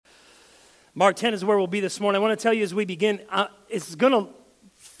Mark 10 is where we'll be this morning. I want to tell you as we begin, it's going to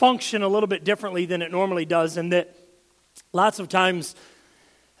function a little bit differently than it normally does, in that lots of times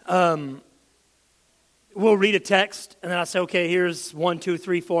we'll read a text, and then I'll say, okay, here's 1, 2,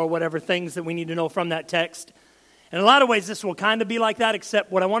 3, 4, whatever things that we need to know from that text. In a lot of ways, this will kind of be like that,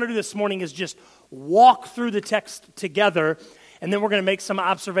 except what I want to do this morning is just walk through the text together, and then we're going to make some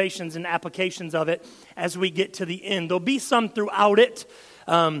observations and applications of it as we get to the end. There'll be some throughout it.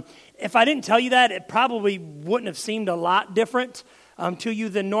 If I didn't tell you that, it probably wouldn't have seemed a lot different to you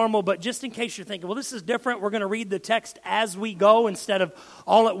than normal, but just in case you're thinking, well, this is different, we're going to read the text as we go instead of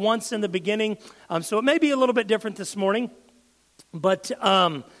all at once in the beginning. So it may be a little bit different this morning, but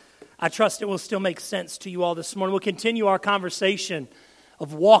I trust it will still make sense to you all this morning. We'll continue our conversation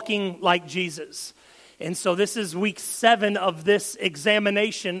of walking like Jesus. And so this is week 7 of this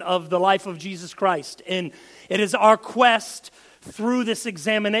examination of the life of Jesus Christ. And it is our quest through this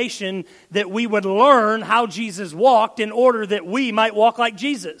examination that we would learn how Jesus walked in order that we might walk like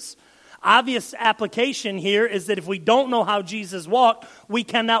Jesus. Obvious application here is that if we don't know how Jesus walked, we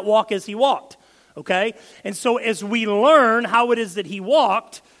cannot walk as he walked. Okay? And so as we learn how it is that he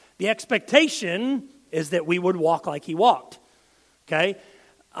walked, the expectation is that we would walk like he walked. Okay?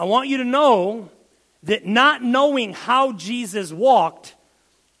 I want you to know that not knowing how Jesus walked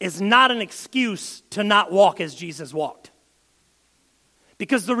is not an excuse to not walk as Jesus walked.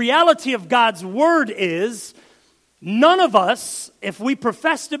 Because the reality of God's word is, none of us, if we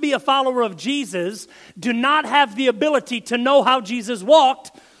profess to be a follower of Jesus, do not have the ability to know how Jesus walked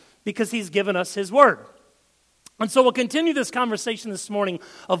because he's given us his word. And so we'll continue this conversation this morning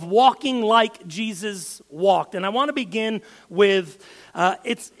of walking like Jesus walked. And I want to begin with,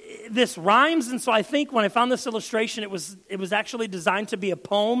 this rhymes, and so I think when I found this illustration, it was actually designed to be a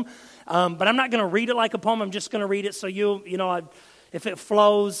poem. But I'm not going to read it like a poem. I'm just going to read it so if it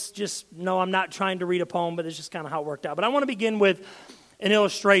flows, just know I'm not trying to read a poem, but it's just kind of how it worked out. But I want to begin with an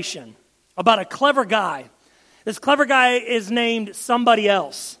illustration about a clever guy. This clever guy is named Somebody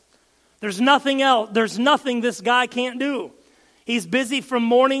Else. There's nothing this guy can't do. He's busy from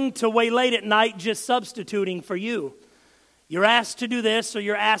morning to way late at night just substituting for you. You're asked to do this or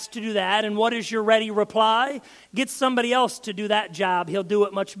you're asked to do that, and what is your ready reply? Get somebody else to do that job. He'll do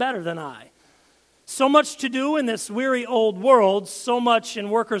it much better than I. So much to do in this weary old world, so much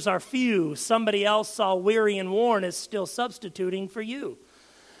and workers are few. Somebody else, all weary and worn, is still substituting for you.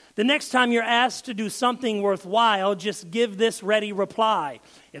 The next time you're asked to do something worthwhile, just give this ready reply.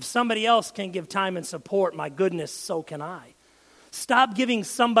 If somebody else can give time and support, my goodness, so can I. Stop giving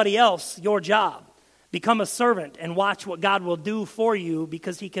somebody else your job. Become a servant and watch what God will do for you,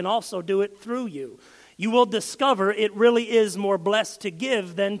 because he can also do it through you. You will discover it really is more blessed to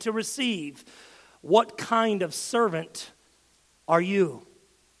give than to receive. What kind of servant are you?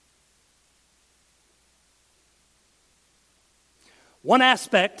 One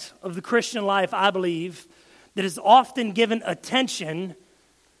aspect of the Christian life, I believe, that is often given attention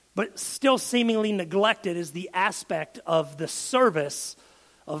but still seemingly neglected is the aspect of the service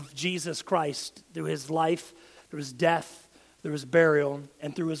of Jesus Christ through his life, through his death, through his burial,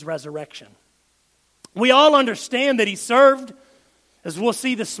 and through his resurrection. We all understand that he served. As we'll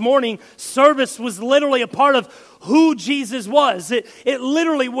see this morning, service was literally a part of who Jesus was. It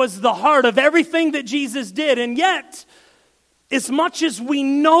literally was the heart of everything that Jesus did. And yet, as much as we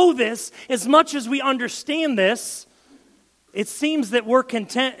know this, as much as we understand this, it seems that we're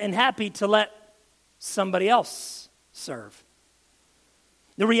content and happy to let somebody else serve.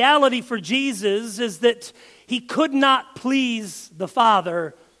 The reality for Jesus is that he could not please the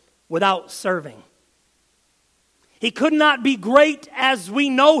Father without serving. He could not be great as we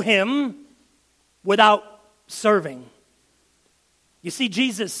know him without serving. You see,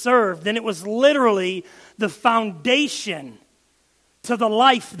 Jesus served, and it was literally the foundation to the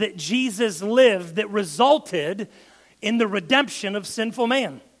life that Jesus lived that resulted in the redemption of sinful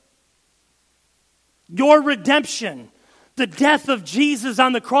man. Your redemption, the death of Jesus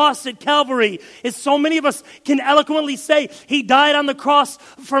on the cross at Calvary, as so many of us can eloquently say, he died on the cross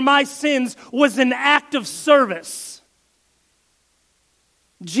for my sins, was an act of service.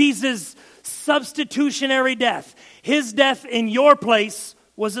 Jesus' substitutionary death, his death in your place,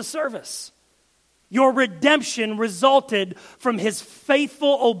 was a service. Your redemption resulted from his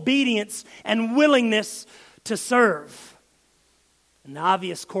faithful obedience and willingness to serve. An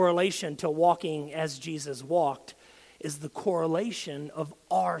obvious correlation to walking as Jesus walked is the correlation of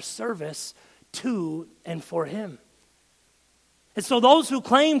our service to and for him. And so those who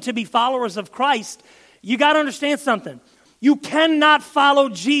claim to be followers of Christ, you got to understand something. You cannot follow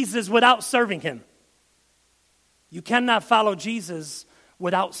Jesus without serving him. You cannot follow Jesus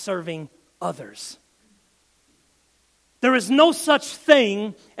without serving others. There is no such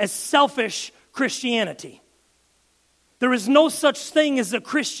thing as selfish Christianity. There is no such thing as a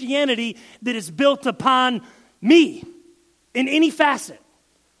Christianity that is built upon me in any facet.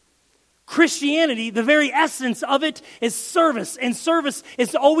 Christianity, the very essence of it is service, and service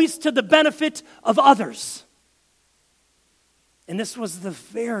is always to the benefit of others. And this was the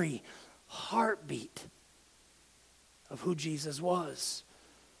very heartbeat of who Jesus was.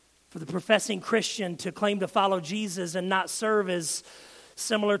 For the professing Christian to claim to follow Jesus and not serve is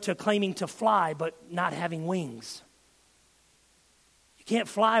similar to claiming to fly but not having wings. You can't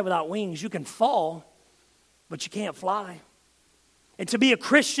fly without wings. You can fall, but you can't fly. And to be a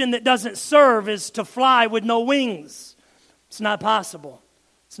Christian that doesn't serve is to fly with no wings. It's not possible.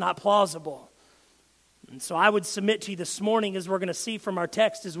 It's not plausible. And so I would submit to you this morning, as we're going to see from our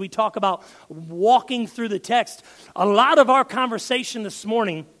text, as we talk about walking through the text, a lot of our conversation this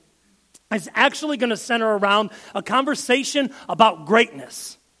morning is actually going to center around a conversation about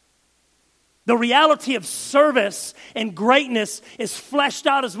greatness. The reality of service and greatness is fleshed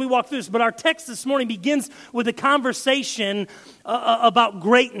out as we walk through this. But our text this morning begins with a conversation about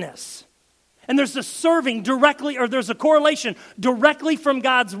greatness. And there's a serving directly, or there's a correlation directly from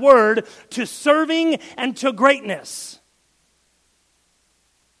God's word to serving and to greatness.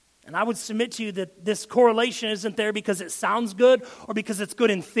 And I would submit to you that this correlation isn't there because it sounds good or because it's good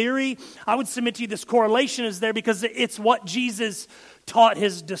in theory. I would submit to you this correlation is there because it's what Jesus taught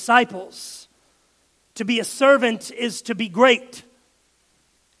his disciples. To be a servant is to be great,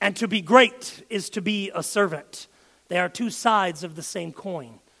 and to be great is to be a servant. They are two sides of the same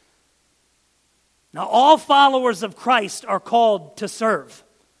coin. Now, all followers of Christ are called to serve.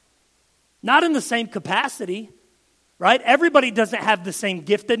 Not in the same capacity, right? Everybody doesn't have the same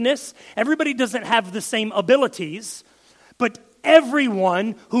giftedness. Everybody doesn't have the same abilities. But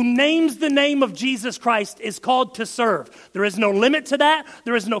everyone who names the name of Jesus Christ is called to serve. There is no limit to that.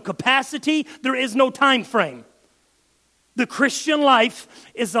 There is no capacity. There is no time frame. The Christian life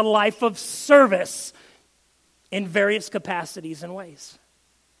is a life of service in various capacities and ways.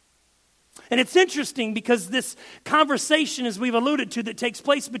 And it's interesting because this conversation, as we've alluded to, that takes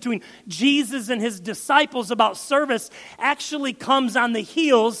place between Jesus and his disciples about service actually comes on the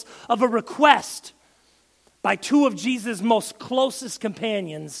heels of a request by two of Jesus' most closest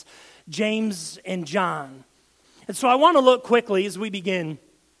companions, James and John. And so I want to look quickly as we begin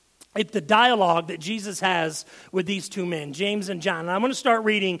at the dialogue that Jesus has with these two men, James and John. And I'm going to start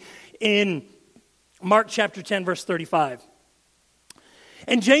reading in Mark chapter 10, verse 35.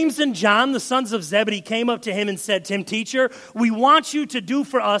 And James and John, the sons of Zebedee, came up to him and said to him, "Teacher, we want you to do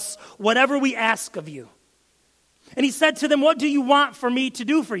for us whatever we ask of you." And he said to them, "What do you want for me to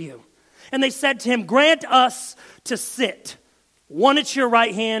do for you?" And they said to him, "Grant us to sit, one at your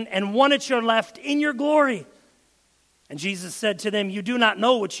right hand and one at your left, in your glory." And Jesus said to them, "You do not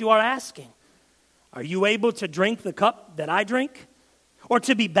know what you are asking. Are you able to drink the cup that I drink? Or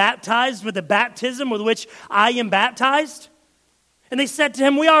to be baptized with the baptism with which I am baptized?" And they said to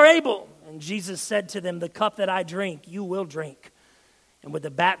him, "We are able." And Jesus said to them, "The cup that I drink, you will drink. And with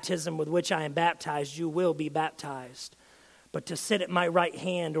the baptism with which I am baptized, you will be baptized. But to sit at my right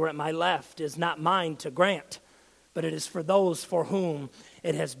hand or at my left is not mine to grant, but it is for those for whom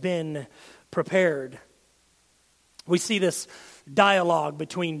it has been prepared." We see this dialogue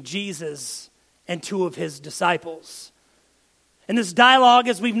between Jesus and two of his disciples. And this dialogue,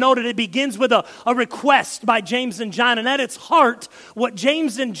 as we've noted, it begins with a request by James and John. And at its heart, what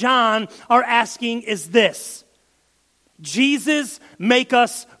James and John are asking is this: Jesus, make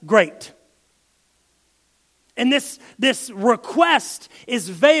us great. And this request is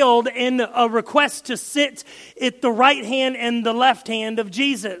veiled in a request to sit at the right hand and the left hand of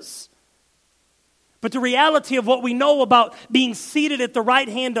Jesus. But the reality of what we know about being seated at the right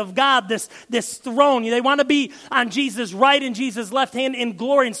hand of God, this throne, they want to be on Jesus' right and Jesus' left hand in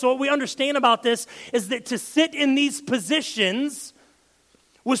glory. And so what we understand about this is that to sit in these positions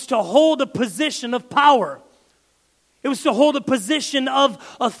was to hold a position of power. It was to hold a position of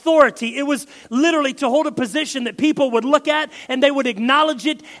authority. It was literally to hold a position that people would look at and they would acknowledge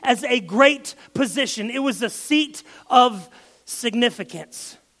it as a great position. It was a seat of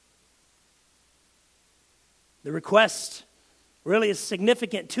significance. The request really is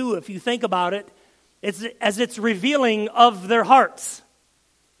significant too, if you think about it, as it's revealing of their hearts.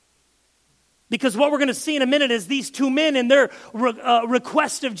 Because what we're going to see in a minute is these two men and their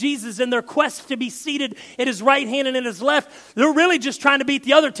request of Jesus and their quest to be seated at his right hand and at his left, they're really just trying to beat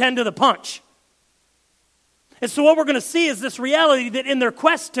the other 10 to the punch. And so what we're going to see is this reality that in their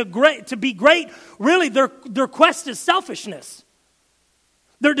quest to be great, really their quest is selfishness.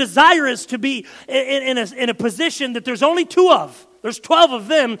 Their desire is to be in a position that there's only two of. There's 12 of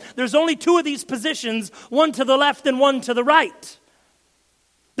them. There's only two of these positions, one to the left and one to the right.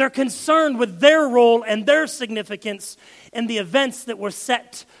 They're concerned with their role and their significance in the events that were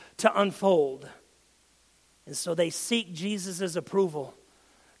set to unfold. And so they seek Jesus' approval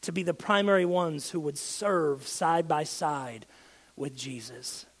to be the primary ones who would serve side by side with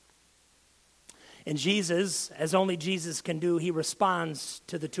Jesus. And Jesus, as only Jesus can do, he responds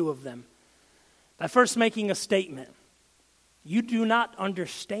to the two of them by first making a statement. You do not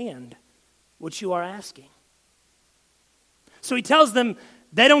understand what you are asking. So he tells them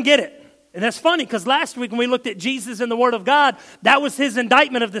they don't get it. And that's funny because last week when we looked at Jesus and the Word of God, that was his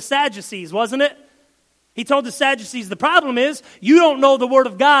indictment of the Sadducees, wasn't it? He told the Sadducees, the problem is you don't know the Word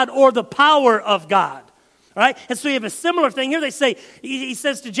of God or the power of God. All right? And so you have a similar thing here. They say, he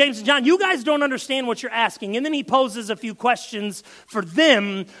says to James and John, you guys don't understand what you're asking. And then he poses a few questions for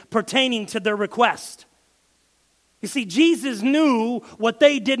them pertaining to their request. You see, Jesus knew what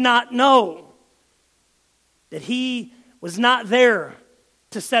they did not know. That he was not there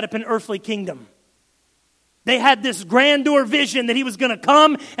to set up an earthly kingdom. They had this grandeur vision that he was going to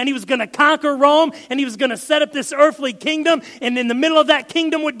come and he was going to conquer Rome and he was going to set up this earthly kingdom, and in the middle of that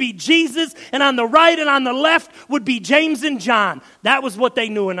kingdom would be Jesus, and on the right and on the left would be James and John. That was what they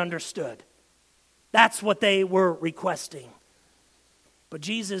knew and understood. That's what they were requesting. But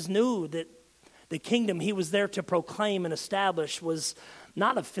Jesus knew that the kingdom he was there to proclaim and establish was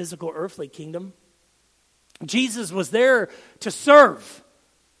not a physical earthly kingdom. Jesus was there to serve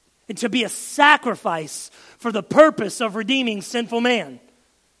and to be a sacrifice for the purpose of redeeming sinful man.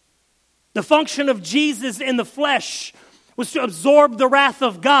 The function of Jesus in the flesh was to absorb the wrath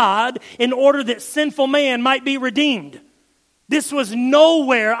of God in order that sinful man might be redeemed. This was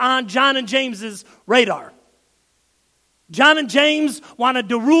nowhere on John and James's radar. John and James wanted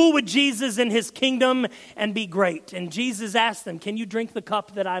to rule with Jesus in his kingdom and be great. And Jesus asked them, can you drink the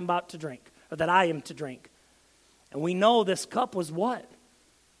cup that I'm about to drink, or that I am to drink? And we know this cup was what?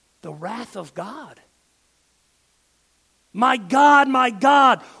 The wrath of God. My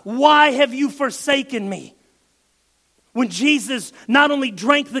God, why have you forsaken me? When Jesus not only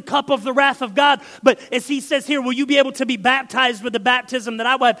drank the cup of the wrath of God, but as he says here, will you be able to be baptized with the baptism that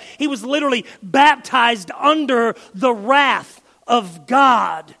I will have? He was literally baptized under the wrath of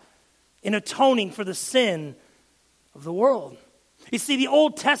God in atoning for the sin of the world. You see, in the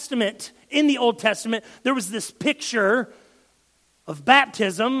Old Testament, there was this picture of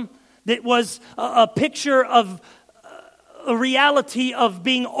baptism that was a picture of a reality of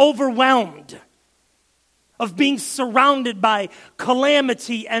being overwhelmed, of being surrounded by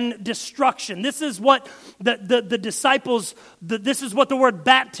calamity and destruction. This is what the disciples, this is what the word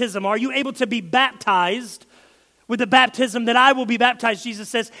baptism, are you able to be baptized with the baptism that I will be baptized? Jesus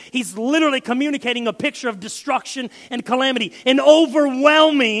says he's literally communicating a picture of destruction and calamity, an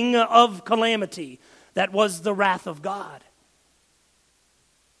overwhelming of calamity that was the wrath of God.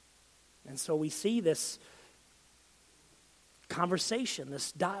 And so we see this conversation,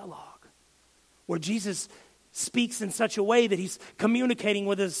 this dialogue, where Jesus speaks in such a way that he's communicating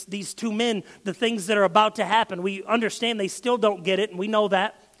with these two men the things that are about to happen. We understand they still don't get it, and we know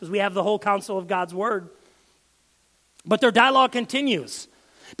that because we have the whole counsel of God's word. But their dialogue continues,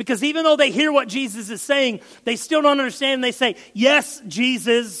 because even though they hear what Jesus is saying, they still don't understand, and they say, yes,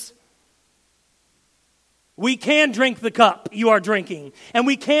 Jesus, we can drink the cup you are drinking, and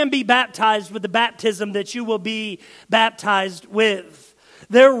we can be baptized with the baptism that you will be baptized with.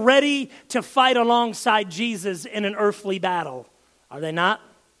 They're ready to fight alongside Jesus in an earthly battle, are they not?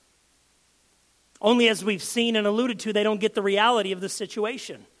 Only as we've seen and alluded to, they don't get the reality of the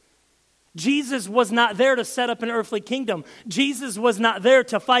situation. Jesus was not there to set up an earthly kingdom. Jesus was not there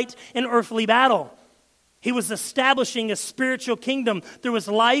to fight an earthly battle. He was establishing a spiritual kingdom through his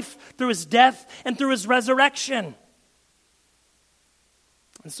life, through his death, and through his resurrection.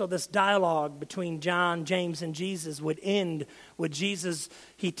 And so this dialogue between John, James, and Jesus would end with Jesus.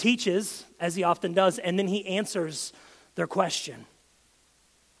 He teaches, as he often does, and then he answers their question.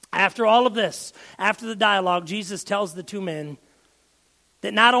 After all of this, after the dialogue, Jesus tells the two men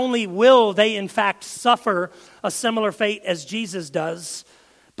that not only will they in fact suffer a similar fate as Jesus does,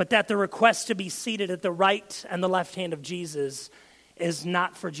 but that the request to be seated at the right and the left hand of Jesus is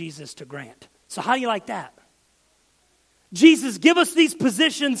not for Jesus to grant. So how do you like that? Jesus, give us these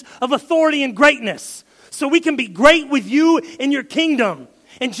positions of authority and greatness so we can be great with you in your kingdom.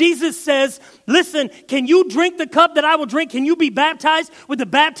 And Jesus says, listen, can you drink the cup that I will drink? Can you be baptized with the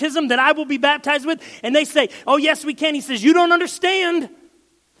baptism that I will be baptized with? And they say, oh, yes, we can. He says, you don't understand.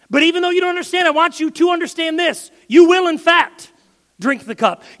 But even though you don't understand, I want you to understand this. You will, in fact, drink the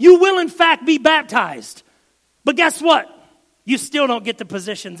cup. You will, in fact, be baptized. But guess what? You still don't get the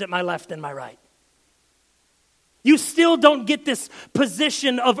positions at my left and my right. You still don't get this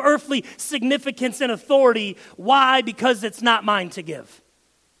position of earthly significance and authority. Why? Because it's not mine to give.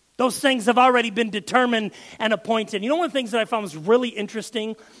 Those things have already been determined and appointed. You know, one of the things that I found was really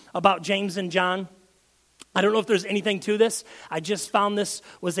interesting about James and John? I don't know if there's anything to this. I just found this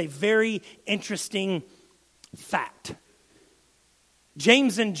was a very interesting fact.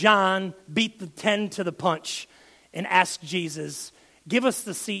 James and John beat the 10 to the punch and asked Jesus, give us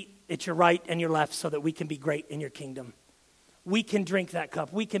the seat at your right and your left so that we can be great in your kingdom. We can drink that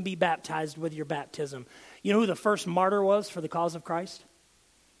cup. We can be baptized with your baptism. You know who the first martyr was for the cause of Christ?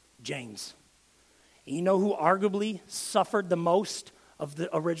 James. You know who arguably suffered the most of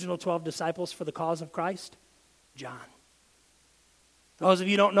the original 12 disciples for the cause of Christ? John. Those of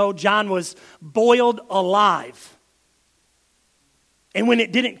you who don't know, John was boiled alive. And when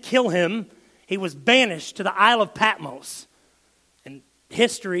it didn't kill him, he was banished to the Isle of Patmos. And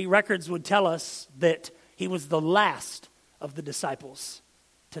history, records would tell us that he was the last of the disciples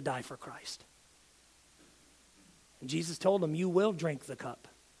to die for Christ. And Jesus told him, you will drink the cup.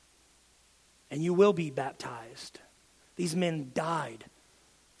 And you will be baptized. These men died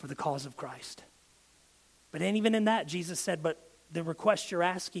for the cause of Christ. But even in that, Jesus said, but the request you're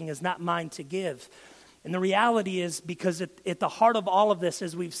asking is not mine to give. And the reality is, because at the heart of all of this,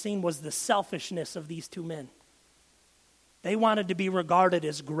 as we've seen, was the selfishness of these two men. They wanted to be regarded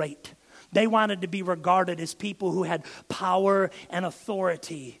as great. They wanted to be regarded as people who had power and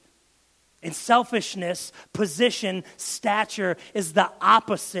authority. And selfishness, position, stature is the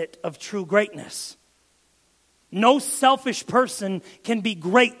opposite of true greatness. No selfish person can be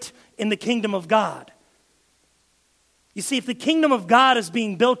great in the kingdom of God. You see, if the kingdom of God is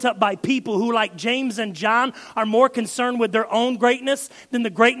being built up by people who, like James and John, are more concerned with their own greatness than the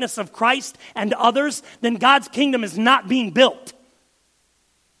greatness of Christ and others, then God's kingdom is not being built.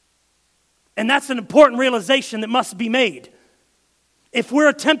 And that's an important realization that must be made. If we're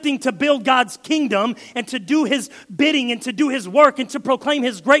attempting to build God's kingdom and to do His bidding and to do His work and to proclaim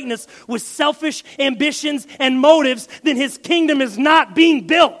His greatness with selfish ambitions and motives, then His kingdom is not being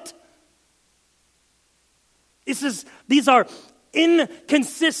built. These are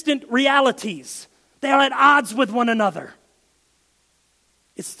inconsistent realities. They are at odds with one another.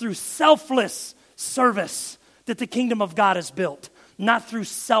 It's through selfless service that the kingdom of God is built, not through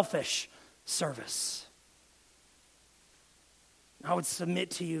selfish service. I would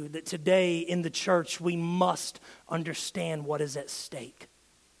submit to you that today in the church we must understand what is at stake.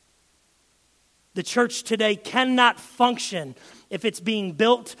 The church today cannot function if it's being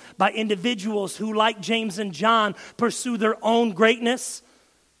built by individuals who, like James and John, pursue their own greatness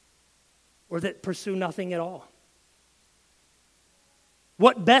or that pursue nothing at all.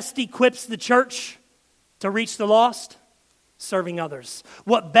 What best equips the church to reach the lost? Serving others.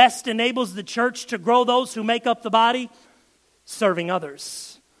 What best enables the church to grow those who make up the body? Serving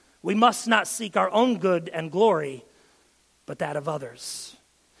others. We must not seek our own good and glory, but that of others.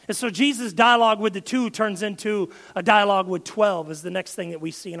 And so Jesus' dialogue with the two turns into a dialogue with 12 is the next thing that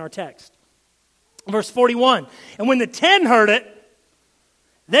we see in our text. Verse 41, and when the 10 heard it,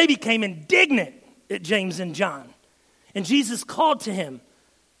 they became indignant at James and John. And Jesus called them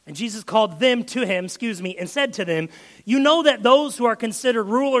to him, and said to them, you know that those who are considered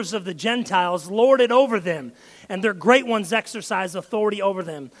rulers of the Gentiles lord it over them, and their great ones exercise authority over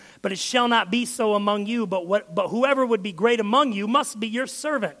them. But it shall not be so among you, but whoever would be great among you must be your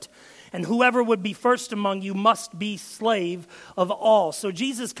servant, and whoever would be first among you must be slave of all. So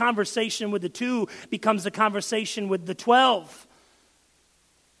Jesus' conversation with the two becomes a conversation with the 12.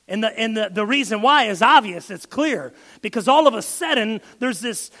 And the reason why is obvious, it's clear. Because all of a sudden, there's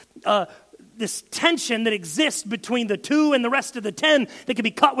this tension that exists between the two and the rest of the 10 that can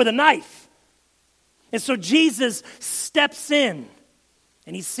be cut with a knife. And so Jesus steps in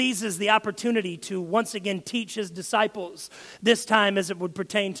and he seizes the opportunity to once again teach his disciples, this time as it would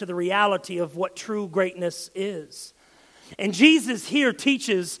pertain to the reality of what true greatness is. And Jesus here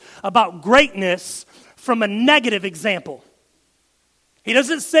teaches about greatness from a negative example. He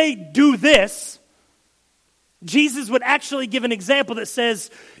doesn't say, do this. Jesus would actually give an example that says,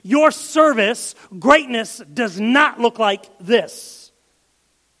 your service, greatness, does not look like this.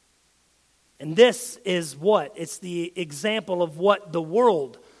 And this is what? It's the example of what the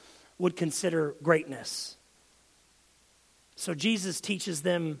world would consider greatness. So Jesus teaches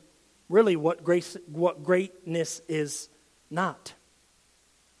them really what greatness is not.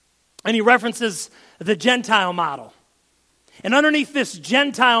 And he references the Gentile model. And underneath this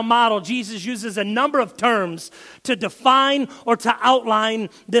Gentile model, Jesus uses a number of terms to define or to outline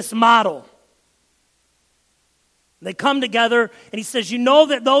this model. They come together, and he says, you know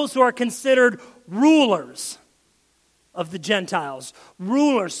that those who are considered rulers of the Gentiles,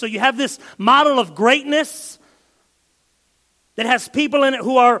 rulers. So you have this model of greatness that has people in it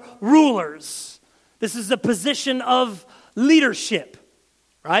who are rulers. This is a position of leadership,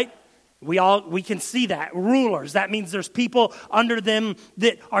 right? We can see that. Rulers, that means there's people under them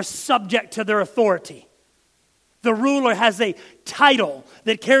that are subject to their authority. The ruler has a title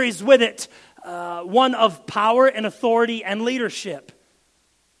that carries with it one of power and authority and leadership.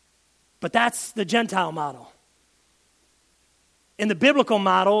 But that's the Gentile model. In the biblical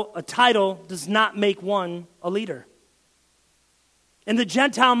model, a title does not make one a leader. In the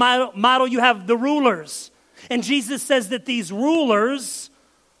Gentile model, you have the rulers. And Jesus says that these rulers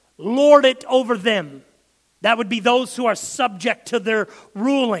lord it over them. That would be those who are subject to their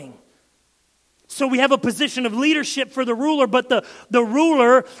ruling. So we have a position of leadership for the ruler, but the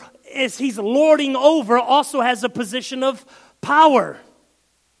ruler, as he's lording over, also has a position of power.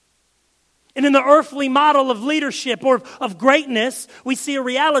 And in the earthly model of leadership or of greatness, we see a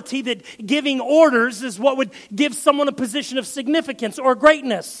reality that giving orders is what would give someone a position of significance or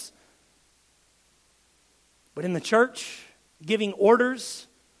greatness. But in the church, giving orders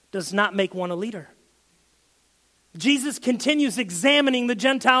does not make one a leader. Jesus continues examining the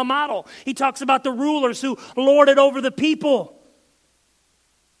Gentile model. He talks about the rulers who lord it over the people.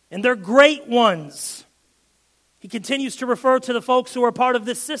 And they're great ones. He continues to refer to the folks who are part of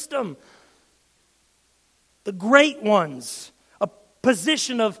this system. The great ones, a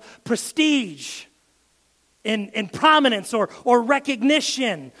position of prestige and prominence or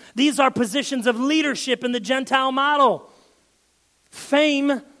recognition. These are positions of leadership in the Gentile model.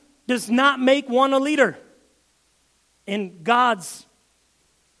 Fame does not make one a leader in God's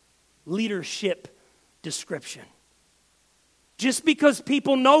leadership description. Just because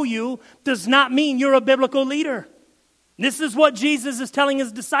people know you does not mean you're a biblical leader. This is what Jesus is telling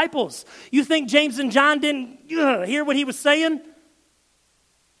his disciples. You think James and John didn't hear what he was saying?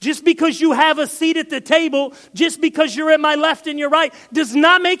 Just because you have a seat at the table, just because you're at my left and your right, does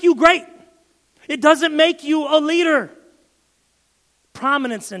not make you great. It doesn't make you a leader.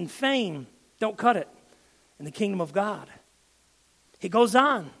 Prominence and fame don't cut it in the kingdom of God. He goes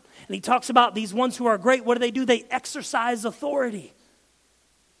on and he talks about these ones who are great. What do? They exercise authority.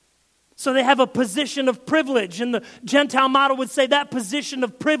 So they have a position of privilege, and the Gentile model would say that position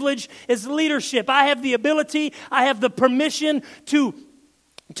of privilege is leadership. I have the ability, I have the permission to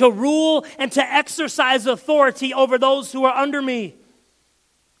rule and to exercise authority over those who are under me.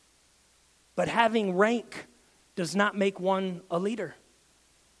 But having rank does not make one a leader.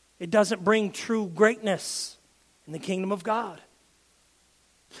 It doesn't bring true greatness in the kingdom of God.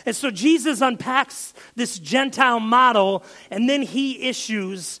 And so Jesus unpacks this Gentile model, and then he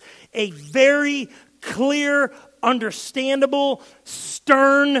issues a very clear, understandable,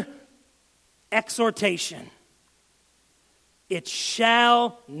 stern exhortation. It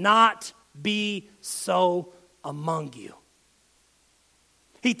shall not be so among you.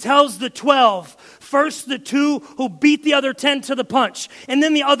 He tells the 12, first the 2 who beat the other 10 to the punch, and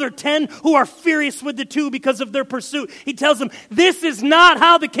then the other 10 who are furious with the 2 because of their pursuit. He tells them, this is not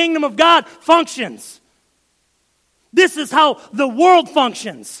how the kingdom of God functions. This is how the world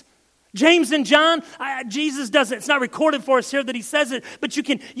functions. James and John, Jesus does it. It's not recorded for us here that he says it, but you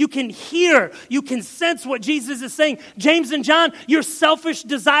can hear, you can sense what Jesus is saying. James and John, your selfish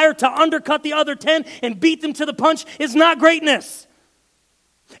desire to undercut the other 10 and beat them to the punch is not greatness.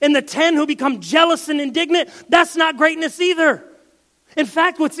 And the 10 who become jealous and indignant, that's not greatness either. In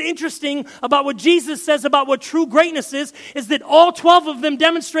fact, what's interesting about what Jesus says about what true greatness is that all 12 of them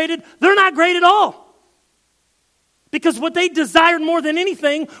demonstrated they're not great at all. Because what they desired more than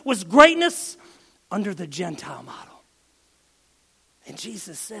anything was greatness under the Gentile model. And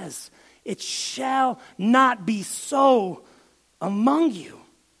Jesus says, it shall not be so among you.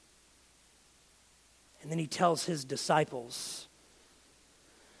 And then he tells his disciples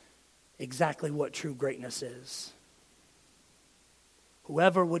exactly what true greatness is.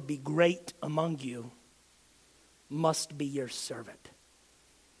 Whoever would be great among you must be your servant.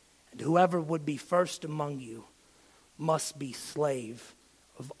 And whoever would be first among you must be slave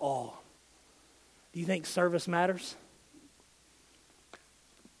of all. Do you think service matters?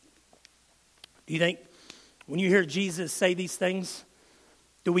 Do you think when you hear Jesus say these things,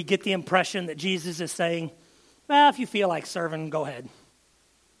 do we get the impression that Jesus is saying, well, if you feel like serving, go ahead.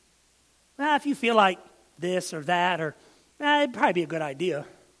 Well, if you feel like this or that, or it'd probably be a good idea.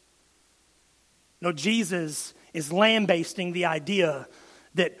 No, Jesus is lambasting the idea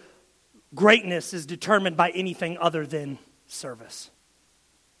that greatness is determined by anything other than service.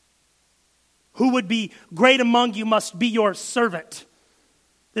 Who would be great among you must be your servant.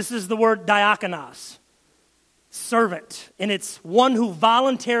 This is the word diakonos, servant, and it's one who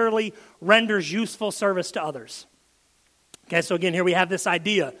voluntarily renders useful service to others. Okay, so again, here we have this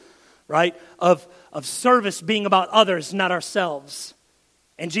idea, right, of service being about others, not ourselves.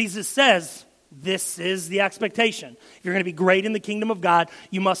 And Jesus says, this is the expectation. If you're going to be great in the kingdom of God,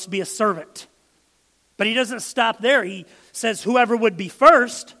 you must be a servant. But he doesn't stop there. He says, whoever would be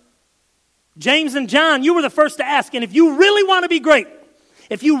first. James and John, you were the first to ask. And if you really want to be great,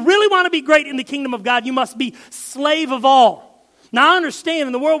 if you really want to be great in the kingdom of God, you must be slave of all. Now I understand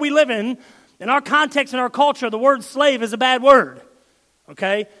in the world we live in our context and our culture, the word slave is a bad word.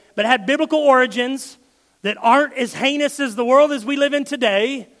 Okay? But it had biblical origins that aren't as heinous as the world as we live in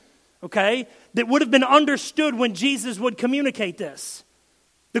today. Okay? That would have been understood when Jesus would communicate this.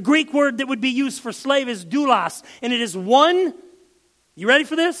 The Greek word that would be used for slave is doulos. And it is one, you ready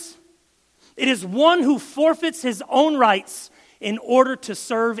for this? It is one who forfeits his own rights in order to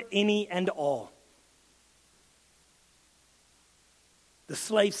serve any and all. The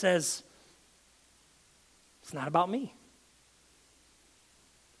slave says, it's not about me.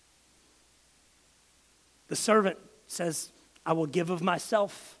 The servant says, I will give of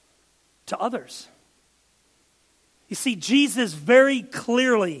myself to others. You see, Jesus very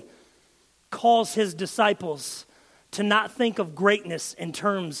clearly calls his disciples to not think of greatness in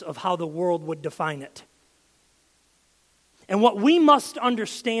terms of how the world would define it. And what we must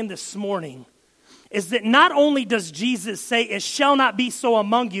understand this morning is that not only does Jesus say, it shall not be so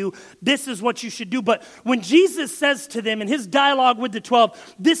among you, this is what you should do, but when Jesus says to them in his dialogue with the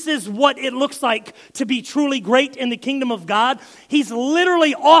 12, this is what it looks like to be truly great in the kingdom of God, he's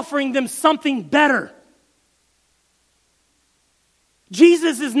literally offering them something better.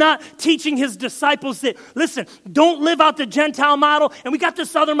 Jesus is not teaching his disciples that, listen, don't live out the Gentile model, and we got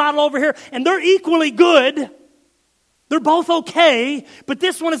this other model over here, and they're equally good. They're both okay, but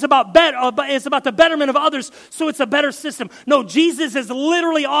this one is about the betterment of others, so it's a better system. No, Jesus is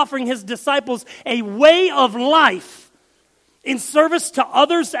literally offering his disciples a way of life in service to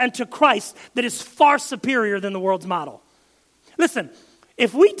others and to Christ that is far superior than the world's model. Listen,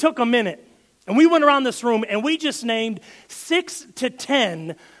 if we took a minute and we went around this room and we just named 6 to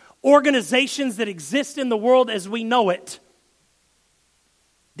 10 organizations that exist in the world as we know it,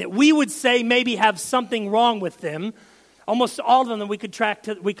 that we would say maybe have something wrong with them, almost all of them we could track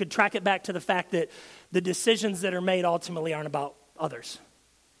it back to the fact that the decisions that are made ultimately aren't about others.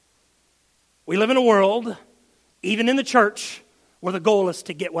 We live in a world, even in the church, where the goal is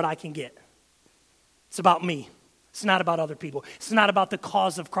to get what I can get. It's about me. It's not about other people. It's not about the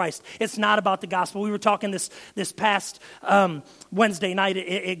cause of Christ. It's not about the gospel. We were talking this past Wednesday night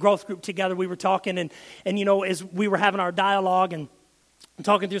at Growth Group together. We were talking, and you know, as we were having our dialogue and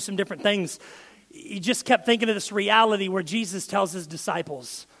talking through some different things, you just kept thinking of this reality where Jesus tells his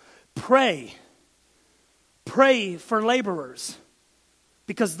disciples, pray for laborers,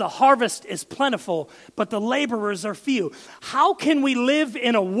 because the harvest is plentiful, but the laborers are few. How can we live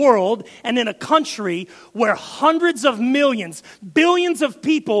in a world and in a country where hundreds of millions, billions of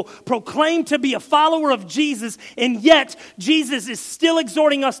people proclaim to be a follower of Jesus, and yet Jesus is still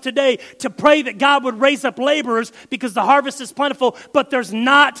exhorting us today to pray that God would raise up laborers because the harvest is plentiful, but there's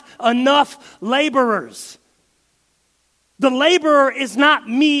not enough laborers. The laborer is not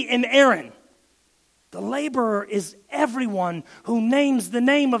me and Aaron. The laborer is everyone who names the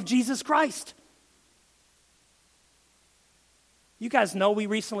name of Jesus Christ. You guys know we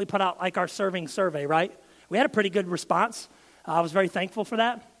recently put out like our serving survey, right? We had a pretty good response. I was very thankful for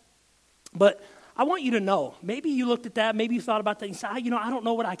that. But I want you to know, maybe you looked at that, maybe you thought about that, and you said, I don't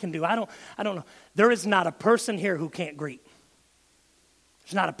know what I can do. I don't know. There is not a person here who can't greet.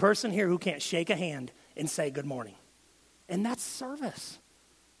 There's not a person here who can't shake a hand and say good morning. And that's service.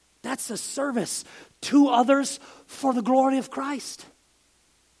 That's a service to others for the glory of Christ.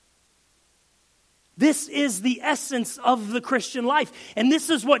 This is the essence of the Christian life. And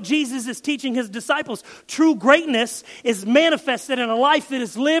this is what Jesus is teaching his disciples. True greatness is manifested in a life that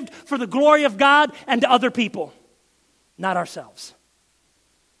is lived for the glory of God and to other people, not ourselves.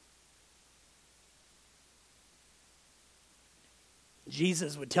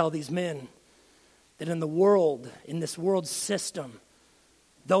 Jesus would tell these men that in the world, in this world system,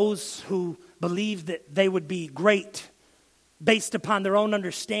 those who believe that they would be great based upon their own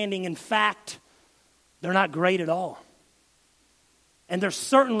understanding, in fact, they're not great at all. And they're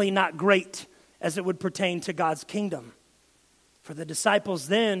certainly not great as it would pertain to God's kingdom. For the disciples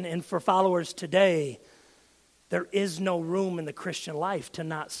then and for followers today, there is no room in the Christian life to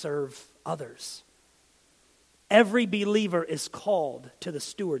not serve others. Every believer is called to the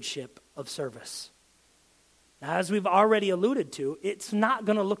stewardship of service. Now, as we've already alluded to, it's not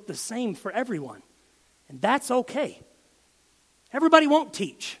going to look the same for everyone, and that's okay. Everybody won't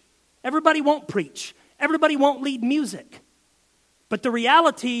teach. Everybody won't preach. Everybody won't lead music. But the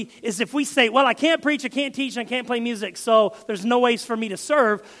reality is if we say, well, I can't preach, I can't teach, and I can't play music, so there's no ways for me to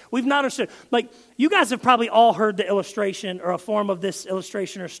serve, we've not understood. Like, you guys have probably all heard the illustration or a form of this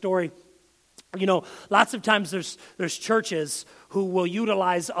illustration or story. You know, lots of times there's churches who will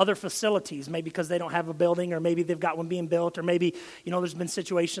utilize other facilities, maybe because they don't have a building, or maybe they've got one being built, or maybe, you know, there's been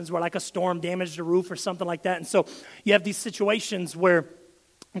situations where like a storm damaged a roof or something like that. And so you have these situations where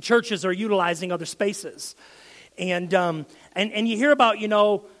churches are utilizing other spaces. And you hear about, you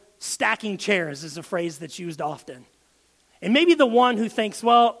know, stacking chairs is a phrase that's used often. And maybe the one who thinks,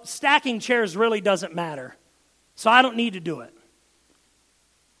 well, stacking chairs really doesn't matter, so I don't need to do it.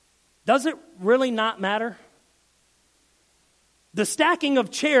 Does it really not matter? The stacking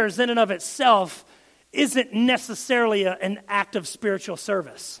of chairs in and of itself isn't necessarily an act of spiritual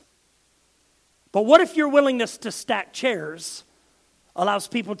service. But what if your willingness to stack chairs allows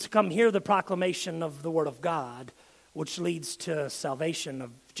people to come hear the proclamation of the Word of God, which leads to salvation of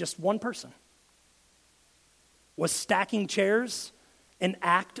just one person? Was stacking chairs an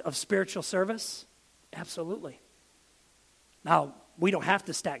act of spiritual service? Absolutely. Now, we don't have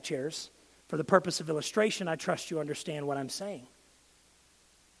to stack chairs. For the purpose of illustration, I trust you understand what I'm saying.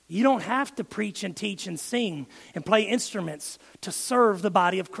 You don't have to preach and teach and sing and play instruments to serve the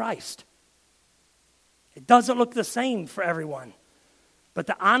body of Christ. It doesn't look the same for everyone. But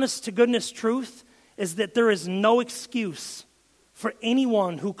the honest to goodness truth is that there is no excuse for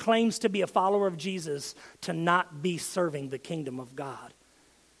anyone who claims to be a follower of Jesus to not be serving the kingdom of God.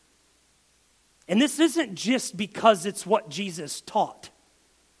 And this isn't just because it's what Jesus taught.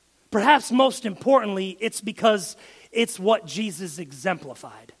 Perhaps most importantly, it's because it's what Jesus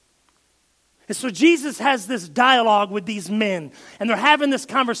exemplified. And so Jesus has this dialogue with these men, and they're having this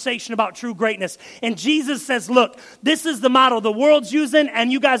conversation about true greatness. And Jesus says, look, this is the model the world's using,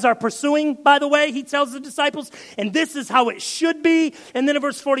 and you guys are pursuing, by the way, he tells the disciples, and this is how it should be. And then in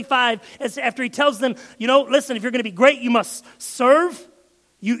verse 45, after he tells them, you know, listen, if you're going to be great, you must serve.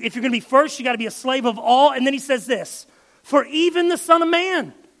 If you're going to be first, you got to be a slave of all. And then he says this, for even the Son of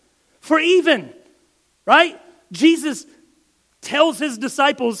Man, for even, right? Jesus tells his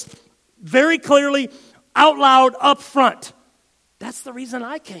disciples very clearly, out loud, up front, that's the reason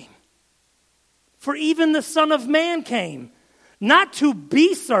I came. For even the Son of Man came, not to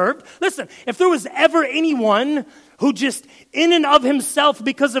be served. Listen, if there was ever anyone who just in and of himself,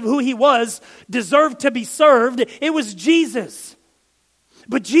 because of who he was, deserved to be served, it was Jesus.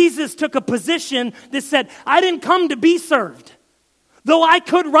 But Jesus took a position that said, I didn't come to be served. Though I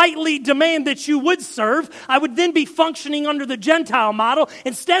could rightly demand that you would serve, I would then be functioning under the Gentile model.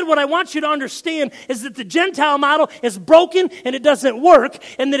 Instead, what I want you to understand is that the Gentile model is broken and it doesn't work.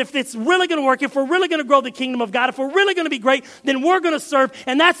 And that if it's really going to work, if we're really going to grow the kingdom of God, if we're really going to be great, then we're going to serve.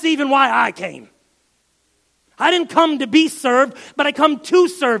 And that's even why I came. I didn't come to be served, but I come to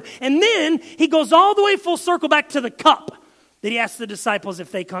serve. And then he goes all the way full circle back to the cup that he asked the disciples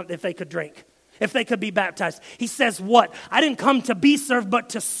if they could drink, if they could be baptized. He says what? I didn't come to be served, but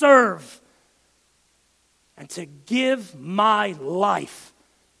to serve and to give my life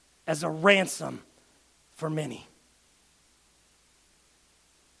as a ransom for many.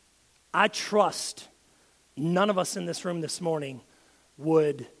 I trust none of us in this room this morning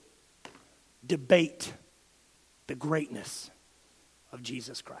would debate the greatness of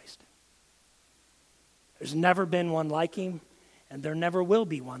Jesus Christ. There's never been one like him, and there never will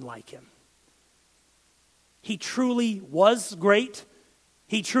be one like him. He truly was great.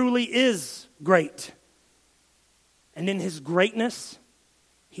 He truly is great. And in his greatness,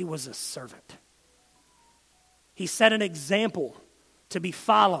 he was a servant. He set an example to be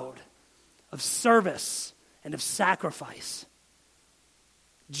followed of service and of sacrifice.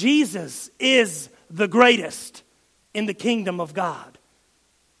 Jesus is the greatest in the kingdom of God.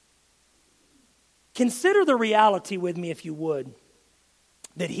 Consider the reality with me, if you would,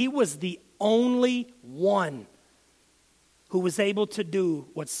 that he was the only one who was able to do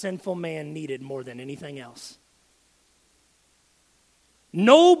what sinful man needed more than anything else.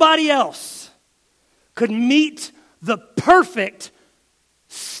 Nobody else could meet the perfect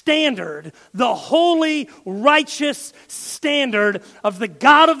standard, the holy, righteous standard of the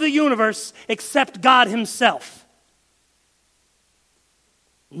God of the universe except God himself.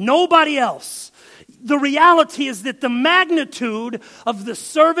 Nobody else. The reality is that the magnitude of the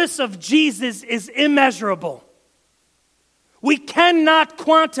service of Jesus is immeasurable. We cannot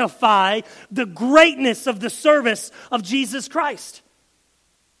quantify the greatness of the service of Jesus Christ.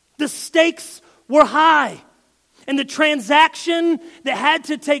 The stakes were high. And the transaction that had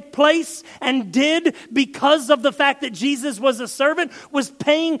to take place and did because of the fact that Jesus was a servant was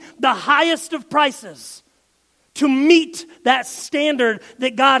paying the highest of prices to meet that standard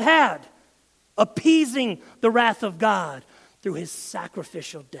that God had, appeasing the wrath of God through his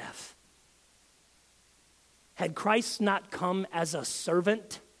sacrificial death. Had Christ not come as a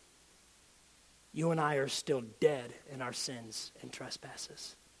servant, you and I are still dead in our sins and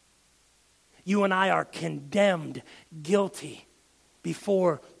trespasses. You and I are condemned, guilty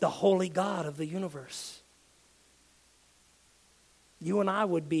before the holy God of the universe. You and I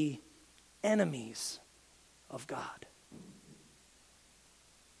would be enemies of God.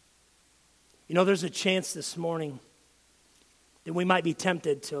 You know, there's a chance this morning that we might be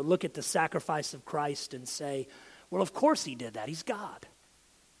tempted to look at the sacrifice of Christ and say, well, of course he did that. He's God.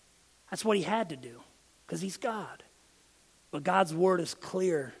 That's what he had to do because he's God. But God's word is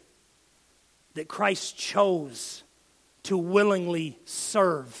clear that Christ chose to willingly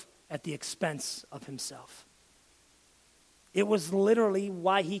serve at the expense of himself. It was literally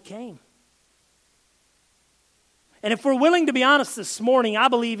why he came. And if we're willing to be honest this morning, I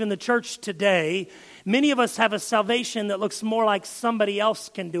believe in the church today, many of us have a salvation that looks more like somebody else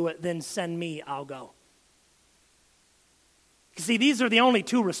can do it than send me, I'll go. You see, these are the only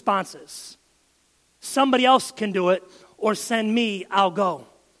two responses. Somebody else can do it, or send me, I'll go.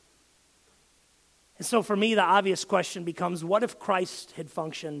 And so for me, the obvious question becomes, what if Christ had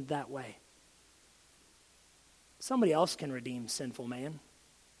functioned that way? Somebody else can redeem sinful man.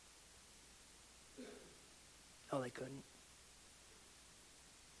 No, they couldn't.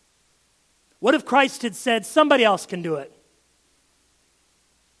 What if Christ had said, somebody else can do it?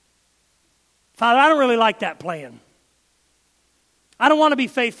 Father, I don't really like that plan. I don't want to be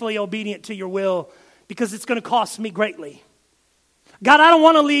faithfully obedient to your will because it's going to cost me greatly. God, I don't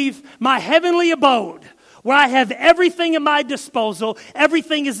want to leave my heavenly abode where I have everything at my disposal.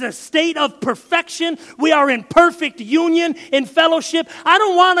 Everything is a state of perfection. We are in perfect union, in fellowship. I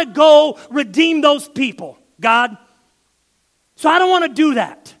don't want to go redeem those people, God. So I don't want to do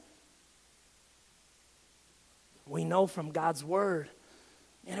that. We know from God's word,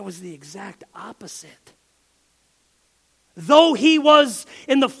 and it was the exact opposite. Though he was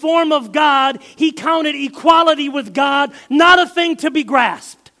in the form of God, he counted equality with God not a thing to be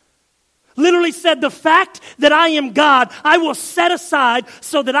grasped. Literally said, the fact that I am God, I will set aside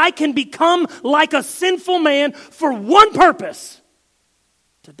so that I can become like a sinful man for one purpose,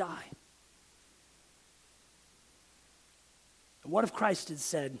 to die. What if Christ had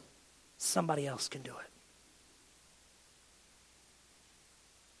said, somebody else can do it?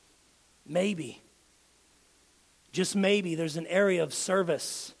 Maybe. Just maybe there's an area of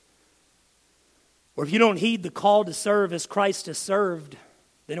service where if you don't heed the call to serve as Christ has served,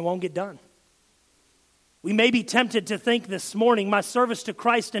 then it won't get done. We may be tempted to think this morning, my service to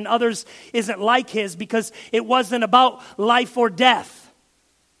Christ and others isn't like his because it wasn't about life or death.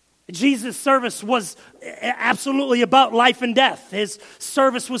 Jesus' service was absolutely about life and death. His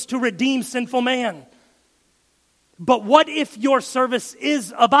service was to redeem sinful man. But what if your service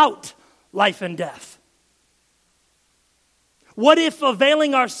is about life and death? What if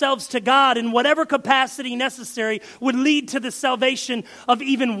availing ourselves to God in whatever capacity necessary would lead to the salvation of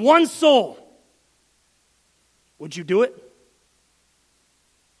even one soul? Would you do it?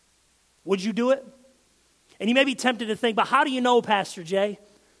 Would you do it? And you may be tempted to think, but how do you know, Pastor Jay?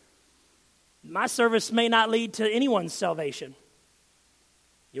 My service may not lead to anyone's salvation.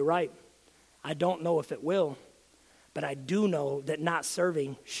 You're right. I don't know if it will, but I do know that not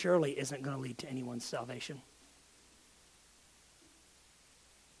serving surely isn't going to lead to anyone's salvation.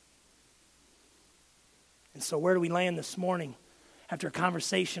 And so where do we land this morning after a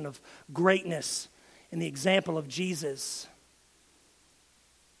conversation of greatness in the example of Jesus?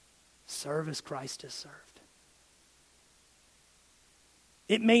 Serve as Christ has served.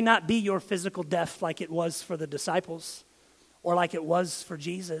 It may not be your physical death like it was for the disciples or like it was for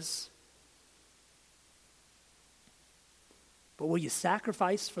Jesus. But will you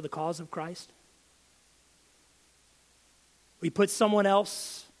sacrifice for the cause of Christ? Will you put someone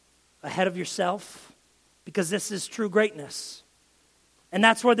else ahead of yourself? Because this is true greatness. And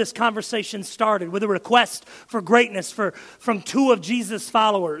that's where this conversation started, with a request for greatness from two of Jesus'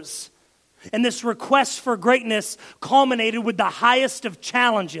 followers. And this request for greatness culminated with the highest of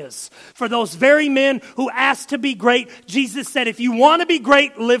challenges. For those very men who asked to be great, Jesus said, if you want to be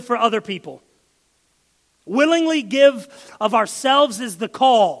great, live for other people. Willingly give of ourselves is the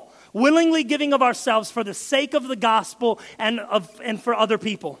call. willingly giving of ourselves for the sake of the gospel and for other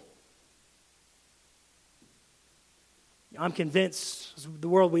people. I'm convinced the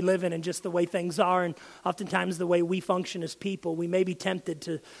world we live in and just the way things are, and oftentimes the way we function as people, we may be tempted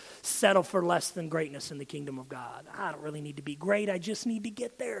to settle for less than greatness in the kingdom of God. I don't really need to be great. I just need to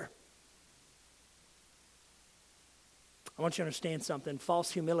get there. I want you to understand something.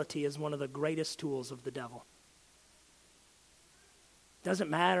 False humility is one of the greatest tools of the devil. Doesn't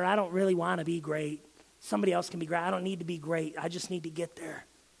matter. I don't really want to be great. Somebody else can be great. I don't need to be great. I just need to get there.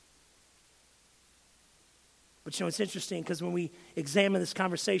 But you know, it's interesting because when we examine this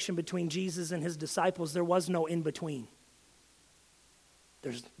conversation between Jesus and his disciples, there was no in between.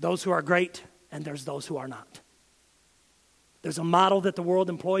 There's those who are great and there's those who are not. There's a model that the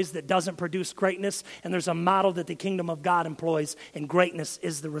world employs that doesn't produce greatness, and there's a model that the kingdom of God employs, and greatness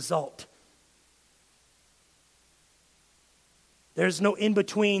is the result. There's no in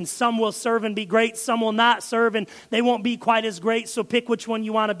between. Some will serve and be great, some will not serve and they won't be quite as great, so pick which one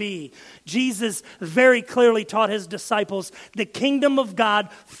you want to be. Jesus very clearly taught his disciples the kingdom of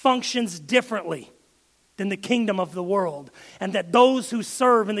God functions differently than the kingdom of the world, and that those who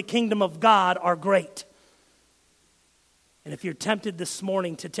serve in the kingdom of God are great. And if you're tempted this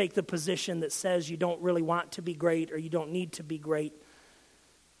morning to take the position that says you don't really want to be great or you don't need to be great,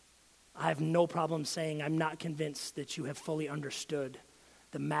 I have no problem saying I'm not convinced that you have fully understood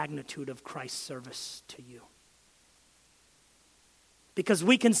the magnitude of Christ's service to you. Because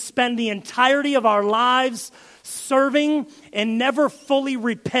we can spend the entirety of our lives serving and never fully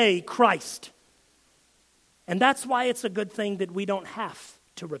repay Christ. And that's why it's a good thing that we don't have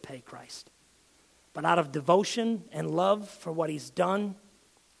to repay Christ. But out of devotion and love for what he's done,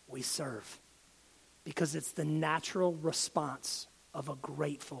 we serve. Because it's the natural response of a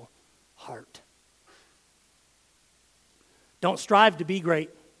grateful heart. Don't strive to be great.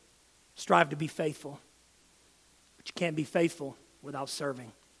 Strive to be faithful. But you can't be faithful without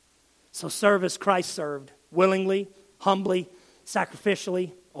serving. So serve as Christ served, willingly, humbly,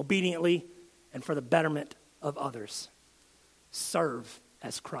 sacrificially, obediently, and for the betterment of others. Serve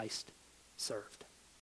as Christ served.